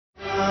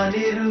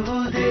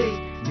ನಾನಿರುವುದೇ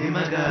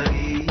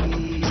ನಿಮಗಾಗಿ.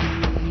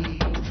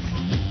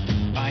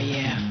 Oh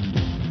yeah,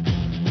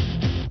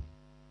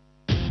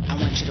 I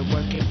want you to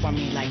work it for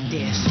me like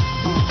this.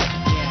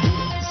 Yeah,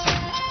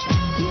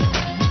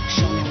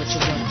 show me what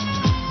you work.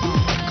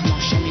 Come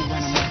on, show me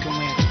what I'm working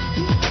with.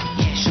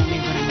 Yeah, show me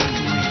what I'm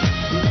working with.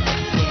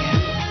 Yeah,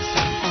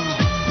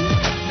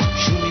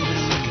 show me what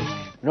I'm working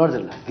with.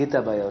 ನೋಡಿದ್ರಲ್ಲ,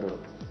 ಗೀತಾಬಾಯಿ ಅವರು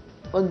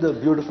ಒಂದು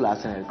beautiful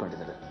ಆಸನ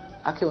ಹೇಳ್ಕೊಂಡಿದ್ದಾರೆ.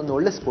 ಆಕೆ ಒಂದು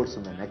ಒಳ್ಳೆ sports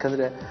women.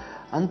 ಯಾಕಂದರೆ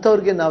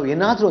ಅಂಥವ್ರಿಗೆ ನಾವು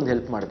ಏನಾದರೂ ಒಂದು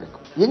ಹೆಲ್ಪ್ ಮಾಡಬೇಕು,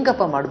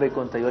 ಹೆಂಗಪ್ಪ ಮಾಡಬೇಕು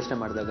ಅಂತ ಯೋಚನೆ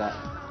ಮಾಡಿದಾಗ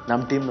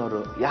ನಮ್ಮ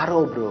ಟೀಮ್ನವರು ಯಾರೋ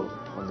ಒಬ್ಬರು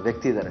ಒಂದು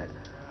ವ್ಯಕ್ತಿ ಇದ್ದಾರೆ,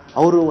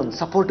 ಅವರು ಒಂದು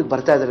ಸಪೋರ್ಟಿಗೆ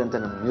ಬರ್ತಾ ಇದ್ದಾರೆ ಅಂತ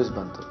ನಮ್ಗೆ ನ್ಯೂಸ್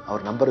ಬಂತು. ಅವ್ರ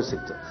ನಂಬರು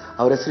ಸಿಕ್ತು.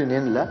 ಅವ್ರ ಹೆಸರು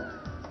ಇನ್ನೇನಿಲ್ಲ,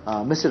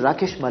 ಮಿಸ್ಟರ್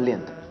ರಾಕೇಶ್ ಮಲ್ಲಿ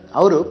ಅಂತ.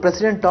 ಅವರು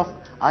ಪ್ರೆಸಿಡೆಂಟ್ ಆಫ್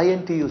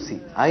INTUC.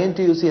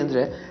 INTUC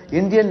ಅಂದರೆ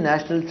ಇಂಡಿಯನ್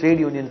ನ್ಯಾಷನಲ್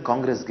ಟ್ರೇಡ್ ಯೂನಿಯನ್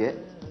ಕಾಂಗ್ರೆಸ್ಗೆ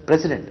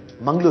ಪ್ರೆಸಿಡೆಂಟ್,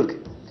 ಮಂಗಳೂರಿಗೆ.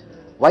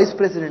 ವೈಸ್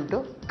ಪ್ರೆಸಿಡೆಂಟು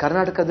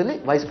ಕರ್ನಾಟಕದಲ್ಲಿ,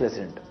 ವೈಸ್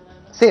ಪ್ರೆಸಿಡೆಂಟು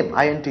ಸೇಮ್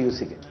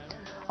INTUCಗೆ.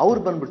 ಅವ್ರು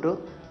ಬಂದ್ಬಿಟ್ಟು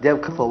they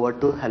have come forward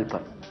to help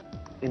her.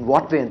 In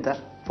what way ಅಂತ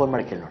ಫೋನ್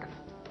ಮಾಡಿ ಕೇಳಿ ನೋಡಿ.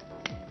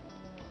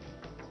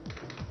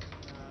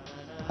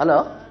 ಹಲೋ,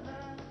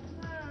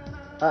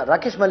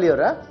 ರಾಕೇಶ್ ಮಲ್ಲಿ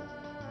ಅವರಾ?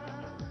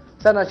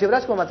 ಸರ್, ನಾನು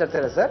ಶಿವರಾಜ್ಕುಮಾರ್ ಮಾತಾಡ್ತಾ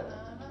ಇರೋದು ಸರ್.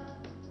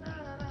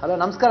 ಹಲೋ,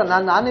 ನಮಸ್ಕಾರ.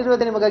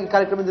 ನಾನಿರುವುದೇ ನಿಮಗಾಗಿ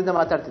ಕಾರ್ಯಕ್ರಮದಿಂದ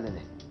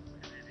ಮಾತಾಡ್ತಿದ್ದೀನಿ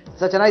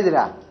ಸರ್.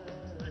 ಚೆನ್ನಾಗಿದ್ದೀರಾ?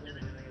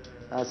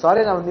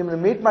 ಸಾರಿ, ನಾವು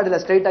ನಿಮ್ಮನ್ನ ಮೀಟ್ ಮಾಡಿಲ್ಲ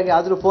ಸ್ಟ್ರೈಟ್ ಆಗಿ,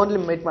 ಆದರೂ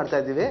ಫೋನಲ್ಲಿ ಮೀಟ್ ಮಾಡ್ತಾ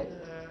ಇದ್ದೀವಿ.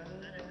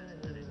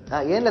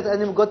 ಏನಿಲ್ಲ,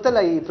 ನಿಮ್ಗೆ ಗೊತ್ತಲ್ಲ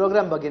ಈ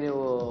ಪ್ರೋಗ್ರಾಮ್ ಬಗ್ಗೆ,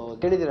 ನೀವು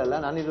ಕೇಳಿದಿರಲ್ಲ,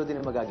 ನಾನಿರುವುದೇ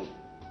ನಿಮಗಾಗಿ.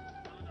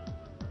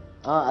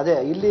 ಅದೇ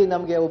ಇಲ್ಲಿ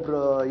ನಮಗೆ ಒಬ್ರು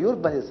ಇವ್ರು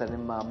ಬಂದಿದೆ ಸರ್,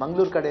 ನಿಮ್ಮ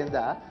ಮಂಗಳೂರು ಕಡೆಯಿಂದ,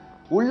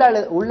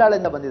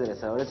 ಉಳ್ಳಾಳೆಯಿಂದ ಬಂದಿದ್ದಾರೆ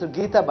ಸರ್. ಅವ್ರ ಹೆಸರು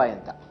ಗೀತಾಬಾಯಿ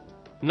ಅಂತ.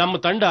 ನಮ್ಮ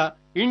ತಂಡ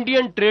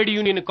ಇಂಡಿಯನ್ ಟ್ರೇಡ್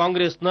ಯೂನಿಯನ್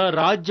ಕಾಂಗ್ರೆಸ್ನ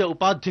ರಾಜ್ಯ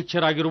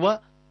ಉಪಾಧ್ಯಕ್ಷರಾಗಿರುವ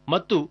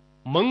ಮತ್ತು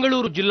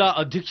ಮಂಗಳೂರು ಜಿಲ್ಲಾ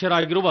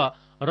ಅಧ್ಯಕ್ಷರಾಗಿರುವ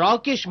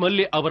ರಾಕೇಶ್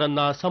ಮಲ್ಲಿ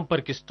ಅವರನ್ನ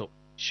ಸಂಪರ್ಕಿಸಿತು.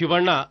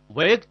 ಶಿವಣ್ಣ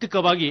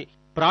ವೈಯಕ್ತಿಕವಾಗಿ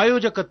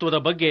ಪ್ರಾಯೋಜಕತ್ವದ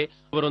ಬಗ್ಗೆ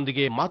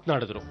ಅವರೊಂದಿಗೆ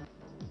ಮಾತನಾಡಿದರು.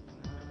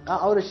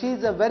 ಅವರು she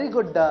is a very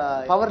good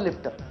power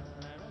lifter.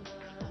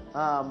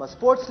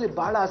 ಸ್ಪೋರ್ಟ್ಸ್ಲಿ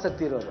ಬಹಳ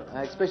ಆಸಕ್ತಿ ಇರೋರು.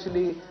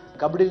 ಎಸ್ಪೆಷಲಿ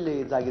ಕಬಡ್ಡಿಲಿ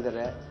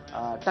ಇದಾಗಿದ್ದಾರೆ,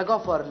 ಟಗ್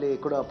ಆಫ್ ವಾರ್ಲಿ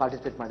ಕೂಡ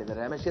ಪಾರ್ಟಿಸಿಪೇಟ್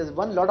ಮಾಡಿದ್ದಾರೆ. ಆಮೇಲೆ she has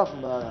one lot of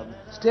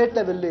state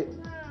ಲೆವೆಲ್ಲಿ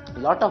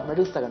lot of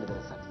medals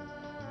ತಗೊಂಡಿದ್ದಾರೆ ಸರ್.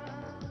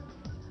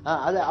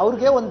 ಅದೇ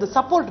ಅವ್ರಿಗೆ ಒಂದು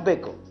ಸಪೋರ್ಟ್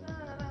ಬೇಕು.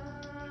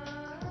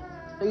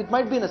 It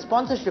might be in a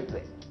sponsorship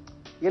way.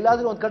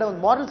 ಎಲ್ಲಾದರೂ ಒಂದು ಕಡೆ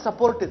ಒಂದು ಮಾರಲ್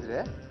ಸಪೋರ್ಟ್ ಇದ್ರೆ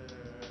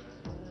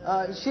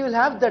she will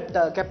have that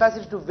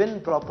capacity to win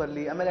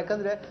properly. ಆಮೇಲೆ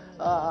ಯಾಕಂದ್ರೆ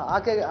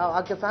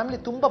ಆಕೆ ಫ್ಯಾಮಿಲಿ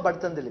ತುಂಬ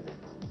ಬಡತನದಲ್ಲಿದೆ.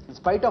 In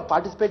spite of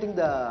participating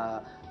the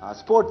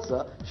sports,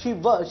 she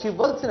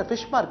works in a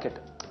fish market.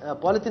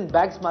 Polythene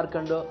bags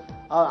ಮಾರ್ಕೊಂಡು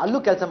ಅಲ್ಲೂ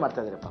ಕೆಲಸ ಮಾಡ್ತಾ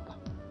ಇದ್ದಾರೆ ಪಾಪ.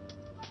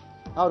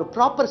 ಅವರು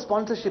ಪ್ರಾಪರ್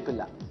ಸ್ಪಾನ್ಸರ್ಶಿಪ್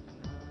ಇಲ್ಲ.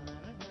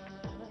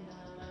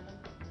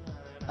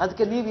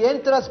 ಅದಕ್ಕೆ ನೀವು ಏನ್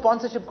ತರ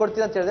ಸ್ಪಾನ್ಸರ್ಶಿಪ್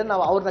ಕೊಡ್ತೀರ ಅಂತ ಹೇಳಿದ್ರೆ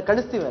ನಾವು ಅವ್ರನ್ನ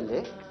ಕಳಿಸ್ತೀವಿ ಅಲ್ಲಿ.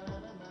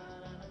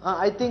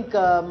 I think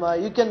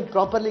you can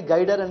properly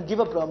guider and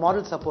give a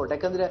moral support.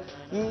 ಯಾಕಂದ್ರೆ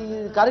ಈ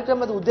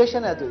ಕಾರ್ಯಕ್ರಮದ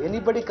ಉದ್ದೇಶನೇ ಅದು.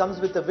 Anybody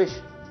comes with a wish,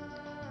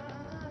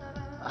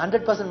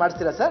 100%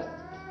 ಮಾಡಿಸ್ತೀರಾ sir?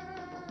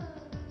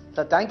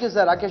 Sir, thank you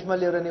sir. Rakesh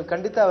ಮಲ್ಲಿ ಅವರೇ, ನೀವು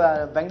ಖಂಡಿತ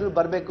ಬೆಂಗಳೂರು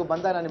ಬರಬೇಕು.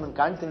 ಬಂದಾಗ ನಾನು ನಿಮ್ಮನ್ನು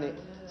ಕಾಣ್ತೀನಿ.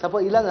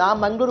 ಇಲ್ಲ ನಾನು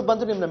ಮಂಗಳೂರು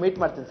ಬಂದು ನಿಮ್ಮನ್ನ ಮೀಟ್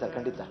ಮಾಡ್ತೀನಿ ಸರ್,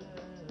 ಖಂಡಿತ.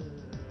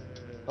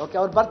 ಓಕೆ,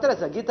 ಅವ್ರು ಬರ್ತಾರೆ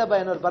ಸರ್,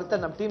 ಗೀತಾಬಾಯಿ ಅನ್ನೋರು ಬರ್ತಾರೆ,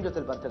 ನಮ್ಮ ಟೀಮ್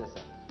ಜೊತೆ ಬರ್ತಾರೆ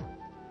sir.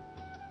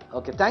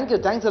 Okay, thank you.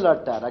 Thanks a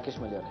lot Rakesh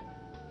ಮಲ್ಲಿ ಅವರೇ.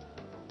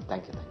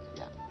 Thank you.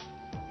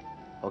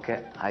 ಓಕೆ,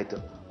 ಆಯಿತು.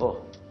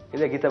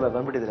 ಇಲ್ಲೇ ಗೀತಾಬಾಯಿ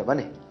ಬಂದ್ಬಿಟ್ಟಿದ್ದೀರಾ,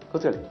 ಬನ್ನಿ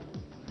ಕೂತ್ಕೊಳ್ಳಿ.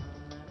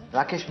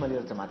 ರಾಕೇಶ್ ಮಲ್ಲಿ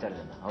ಅವ್ರ ಹತ್ರ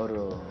ಮಾತಾಡಿದೆ.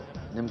 ಅವರು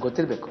ನಿಮ್ಗೆ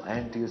ಗೊತ್ತಿರಬೇಕು,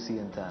 INTUC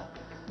ಅಂತ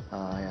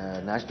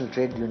ನ್ಯಾಷನಲ್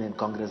ಟ್ರೇಡ್ ಯೂನಿಯನ್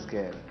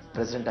ಕಾಂಗ್ರೆಸ್ಗೆ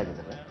ಪ್ರೆಸಿಡೆಂಟ್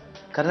ಆಗಿದ್ದಾರೆ,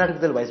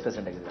 ಕರ್ನಾಟಕದಲ್ಲಿ ವೈಸ್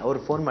ಪ್ರೆಸಿಡೆಂಟ್ ಆಗಿದ್ದಾರೆ.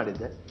 ಅವರು ಫೋನ್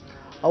ಮಾಡಿದ್ದೆ.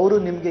 ಅವರು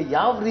ನಿಮಗೆ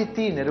ಯಾವ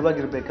ರೀತಿ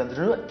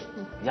ನೆರವಾಗಿರ್ಬೇಕಂದ್ರೂ,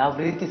 ಯಾವ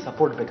ರೀತಿ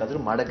ಸಪೋರ್ಟ್ ಬೇಕಾದರೂ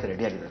ಮಾಡೋಕ್ಕೆ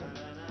ರೆಡಿ ಆಗಿದ್ದಾರೆ.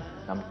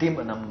 ನಮ್ಮ ಟೀಮ್,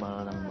 ನಮ್ಮ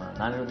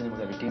ನಾನಿರುವುದು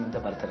ನಿಮಗಾಗಿ ಟೀಮಿಂದ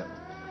ಬರ್ತಾರೆ.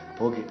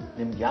 ಹೋಗಿ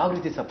ನಿಮ್ಗೆ ಯಾವ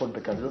ರೀತಿ ಸಪೋರ್ಟ್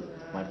ಬೇಕಾದರೂ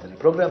ಮಾಡ್ತಾರೆ.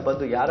 ಪ್ರೋಗ್ರಾಮ್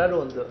ಬಂದು ಯಾರು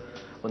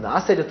ಒಂದು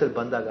ಆಸೆ ಜೊತೆ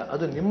ಬಂದಾಗ,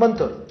 ಅದು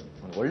ನಿಮ್ಮಂಥವ್ರು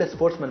ಒಂದು ಒಳ್ಳೆ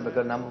ಸ್ಪೋರ್ಟ್ಸ್ ಮ್ಯಾನ್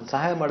ಬೇಕಾದ್ರೆ ನಮ್ಮ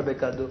ಸಹಾಯ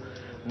ಮಾಡಬೇಕಾದ್ದು,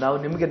 ನಾವು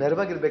ನಿಮಗೆ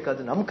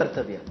ನೆರವಾಗಿರ್ಬೇಕಾದ್ದು ನಮ್ಮ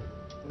ಕರ್ತವ್ಯ.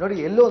 ನೋಡಿ,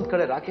 ಎಲ್ಲೋ ಒಂದು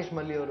ಕಡೆ ರಾಕೇಶ್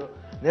ಮಲ್ಲಿ ಅವರು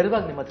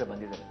ನೆರವಾಗಿ ನಿಮ್ಮ ಹತ್ರ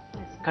ಬಂದಿದ್ದಾರೆ.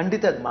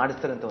 ಖಂಡಿತ ಅದು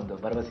ಮಾಡಿಸ್ತಾರೆ ಅಂತ ಒಂದು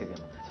ಭರವಸೆ ಇದೆ.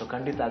 ಸೊ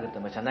ಖಂಡಿತ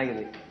ಆಗುತ್ತಮ್ಮ.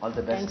 ಚೆನ್ನಾಗಿರಿ. All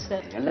the best.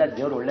 ಎಲ್ಲ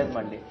ದೇವರು ಒಳ್ಳೇದು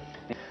ಮಾಡಲಿ.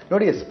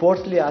 ನೋಡಿ,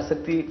 ಸ್ಪೋರ್ಟ್ಸ್ಲಿ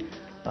ಆಸಕ್ತಿ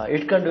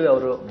ಇಟ್ಕೊಂಡು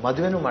ಅವರು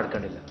ಮದುವೆನೂ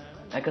ಮಾಡ್ಕೊಂಡಿಲ್ಲ.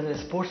 ಯಾಕಂದರೆ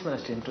ಸ್ಪೋರ್ಟ್ಸ್ ಮೇಲೆ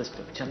ಅಷ್ಟು ಇಂಟ್ರೆಸ್ಟ್,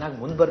 ಚೆನ್ನಾಗಿ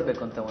ಮುಂದೆ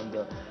ಬರಬೇಕು ಅಂತ ಒಂದು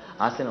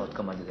ಆಸೆನ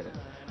ಹೊತ್ಕೊಂಡ್ಬಂದಿದ್ದಾರೆ.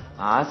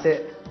 ಆ ಆಸೆ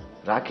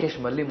ರಾಕೇಶ್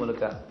ಮಲ್ಲಿ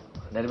ಮೂಲಕ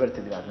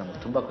ನೆರವೇರ್ತಿದ್ದೀವಿ. ಅದು ನಮಗೆ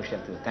ತುಂಬ ಖುಷಿ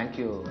ಆಗ್ತಿದೆ. ಥ್ಯಾಂಕ್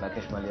ಯು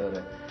ರಾಕೇಶ್ ಮಲ್ಲಿ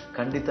ಅವರೇ.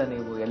 ಖಂಡಿತ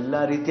ನೀವು ಎಲ್ಲ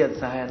ರೀತಿಯಾದ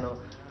ಸಹಾಯನೂ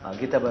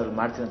ಗೀತಾಬಾಯಿ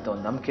ಮಾಡ್ತೀವಿ ಅಂತ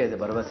ಒಂದು ನಂಬಿಕೆ ಇದೆ,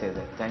 ಭರವಸೆ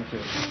ಇದೆ. Thank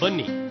you.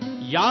 ಬನ್ನಿ,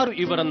 ಯಾರು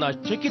ಇವರನ್ನ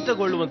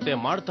ಚಕಿತಗೊಳ್ಳುವಂತೆ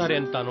ಮಾಡ್ತಾರೆ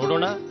ಅಂತ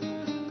ನೋಡೋಣ.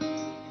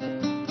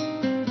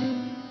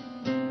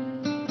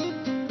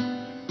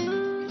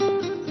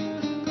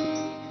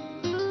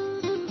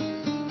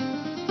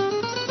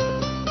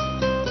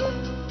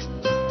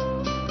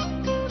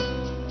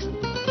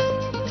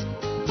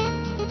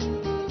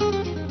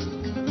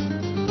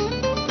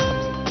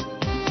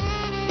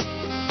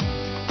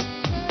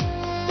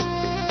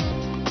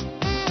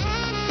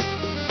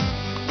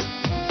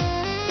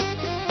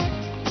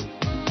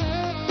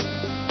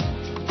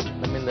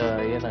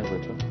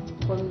 ಏನಾಗಬೇಕು?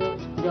 ಒಂದು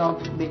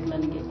ಜಾಬ್ ಬೇಕು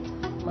ನನಗೆ,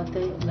 ಮತ್ತೆ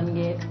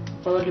ನನಗೆ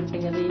ಪವರ್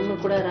ಲಿಫ್ಟಿಂಗ್ ಅಂದರೆ ಇನ್ನೂ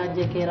ಕೂಡ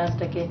ರಾಜ್ಯಕ್ಕೆ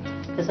ರಾಷ್ಟ್ರಕ್ಕೆ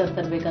ಹೆಸರು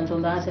ತರಬೇಕಂತ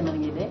ಒಂದು ಆಸೆ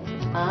ನನಗಿದೆ.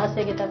 ಆ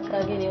ಆಸೆಗೆ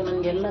ತಕ್ಕಾಗಿ ನೀವು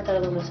ನನಗೆ ಎಲ್ಲ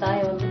ಥರದ ಒಂದು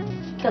ಸಹಾಯವನ್ನು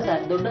ಚಿಕ್ಕ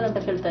ಸಹಾಯ, ದೊಡ್ಡದಂತ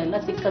ಕೇಳ್ತಾ ಇಲ್ಲ,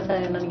 ಚಿಕ್ಕ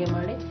ಸಹಾಯ ನನಗೆ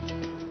ಮಾಡಿ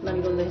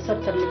ನನಗೊಂದು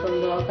ಹೆಸರು ತರಲಿಕ್ಕೆ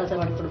ಒಂದು ಅವಕಾಶ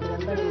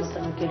ಮಾಡಿಕೊಡ್ಬೇಕಂತ ನಿಮ್ಮ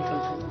ಹತ್ರ ನಾನು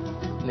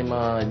ಕೇಳ್ಕೊಳ್ತೇನೆ. ನಿಮ್ಮ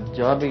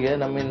ಜಾಬಿಗೆ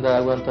ನಮ್ಮಿಂದ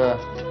ಆಗುವಂಥ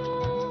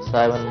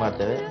ಸಹಾಯವನ್ನು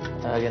ಮಾಡ್ತೇವೆ.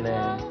 ಹಾಗೆಯೇ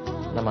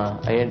ನಮ್ಮ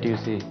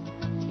INTUC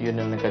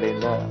ಯೂನಿಯನ್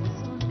ಕಡೆಯಿಂದ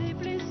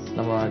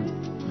ನಮ್ಮ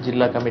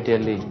ಜಿಲ್ಲಾ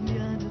ಕಮಿಟಿಯಲ್ಲಿ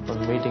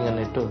ಒಂದು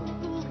ಮೀಟಿಂಗನ್ನು ಇಟ್ಟು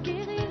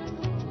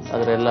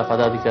ಅದರ ಎಲ್ಲ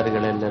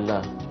ಪದಾಧಿಕಾರಿಗಳಲ್ಲೆಲ್ಲ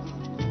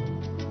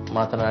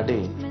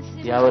ಮಾತನಾಡಿ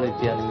ಯಾವ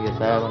ರೀತಿಯ ನಿಮಗೆ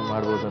ಸಹಾಯವನ್ನು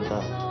ಮಾಡ್ಬೋದು ಅಂತ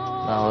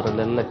ನಾವು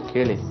ಅವರಲ್ಲೆಲ್ಲ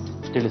ಕೇಳಿ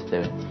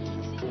ತಿಳಿಸ್ತೇವೆ.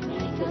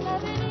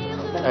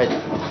 ಆಯ್ತು.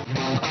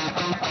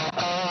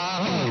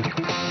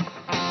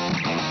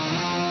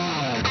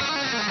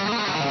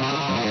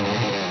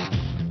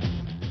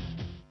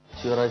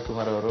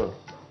 ಶಿವರಾಜ್ಕುಮಾರ್ ಅವರು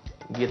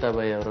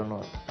ಗೀತಾಬಾಯಿ ಅವರನ್ನು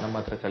ನಮ್ಮ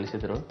ಹತ್ರ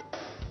ಕಳಿಸಿದರು.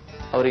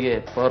 ಅವರಿಗೆ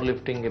ಪವರ್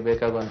ಲಿಫ್ಟಿಂಗ್ಗೆ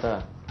ಬೇಕಾಗುವಂಥ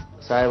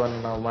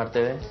ಸಹಾಯವನ್ನು ನಾವು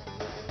ಮಾಡ್ತೇವೆ.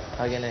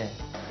 ಹಾಗೆಯೇ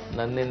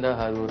ನನ್ನಿಂದ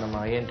ಹಾಗೂ ನಮ್ಮ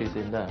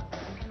INTUCಯಿಂದ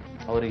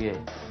ಅವರಿಗೆ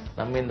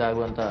ನಮ್ಮಿಂದ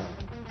ಆಗುವಂಥ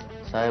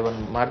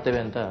ಸಹಾಯವನ್ನು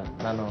ಮಾಡ್ತೇವೆ ಅಂತ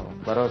ನಾನು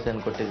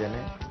ಭರವಸೆಯನ್ನು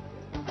ಕೊಟ್ಟಿದ್ದೇನೆ.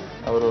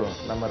 ಅವರು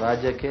ನಮ್ಮ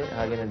ರಾಜ್ಯಕ್ಕೆ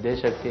ಹಾಗೆಯೇ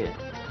ದೇಶಕ್ಕೆ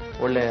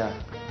ಒಳ್ಳೆಯ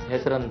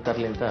ಹೆಸರನ್ನು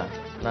ತರಲಿ ಅಂತ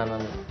ನಾನು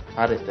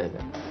ಹಾರೈಸ್ತಾ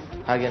ಇದ್ದೇನೆ.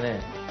 ಹಾಗೆಯೇ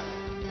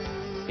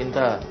ಇಂಥ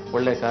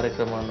ಒಳ್ಳೆಯ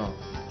ಕಾರ್ಯಕ್ರಮವನ್ನು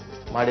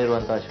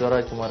ಮಾಡಿರುವಂಥ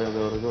ಶಿವರಾಜ್ಕುಮಾರ್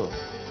ಅವರಿಗೂ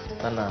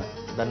ನನ್ನ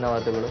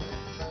ಧನ್ಯವಾದಗಳು.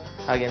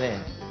 ಹಾಗೆಯೇ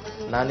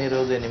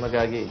ನಾನಿರುವುದೇ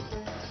ನಿಮಗಾಗಿ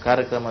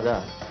ಕಾರ್ಯಕ್ರಮದ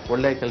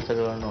ಒಳ್ಳೆಯ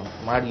ಕೆಲಸಗಳನ್ನು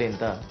ಮಾಡಲಿ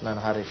ಅಂತ ನಾನು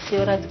ಹಾರೈಸ್ತೀನಿ.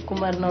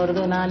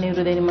 ಶಿವರಾಜ್ಕುಮಾರ್ನವರದು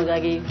ನಾನಿರುವುದೇ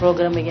ನಿಮಗಾಗಿ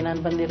ಪ್ರೋಗ್ರಾಮಿಗೆ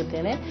ನಾನು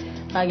ಬಂದಿರುತ್ತೇನೆ.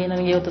 ಹಾಗೆ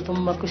ನನಗೆ ಇವತ್ತು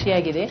ತುಂಬ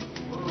ಖುಷಿಯಾಗಿದೆ.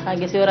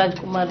 ಹಾಗೆ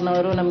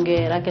ಶಿವರಾಜ್ಕುಮಾರ್ನವರು ನಮಗೆ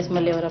ರಾಕೇಶ್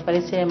ಮಲ್ಲಿ ಅವರ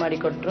ಪರಿಚಯ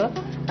ಮಾಡಿಕೊಟ್ರು.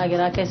 ಹಾಗೆ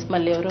ರಾಕೇಶ್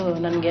ಮಲ್ಲಿ ಅವರು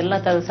ನನಗೆ ಎಲ್ಲ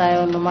ಥರದ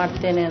ಸಹಾಯವನ್ನು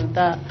ಮಾಡ್ತೇನೆ ಅಂತ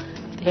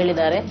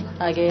ಹೇಳಿದ್ದಾರೆ.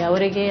 ಹಾಗೆ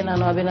ಅವರಿಗೆ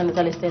ನಾನು ಅಭಿನಂದನೆ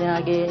ಸಲ್ಲಿಸ್ತೇನೆ.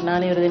 ಹಾಗೆ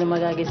ನಾನಿರುವುದೇ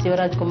ನಿಮಗಾಗಿ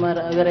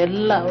ಶಿವರಾಜ್ಕುಮಾರ್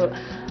ಇವರೆಲ್ಲ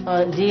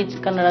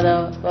ZeeKannada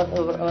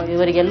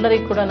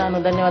ಇವರಿಗೆಲ್ಲರಿಗೂ ಕೂಡ ನಾನು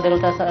ಧನ್ಯವಾದಗಳು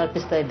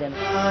ಅರ್ಪಿಸ್ತಾ ಇದ್ದೇನೆ.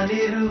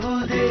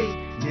 ನಾನಿರುವುದೇ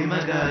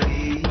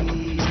ನಿಮಗಾಗಿ.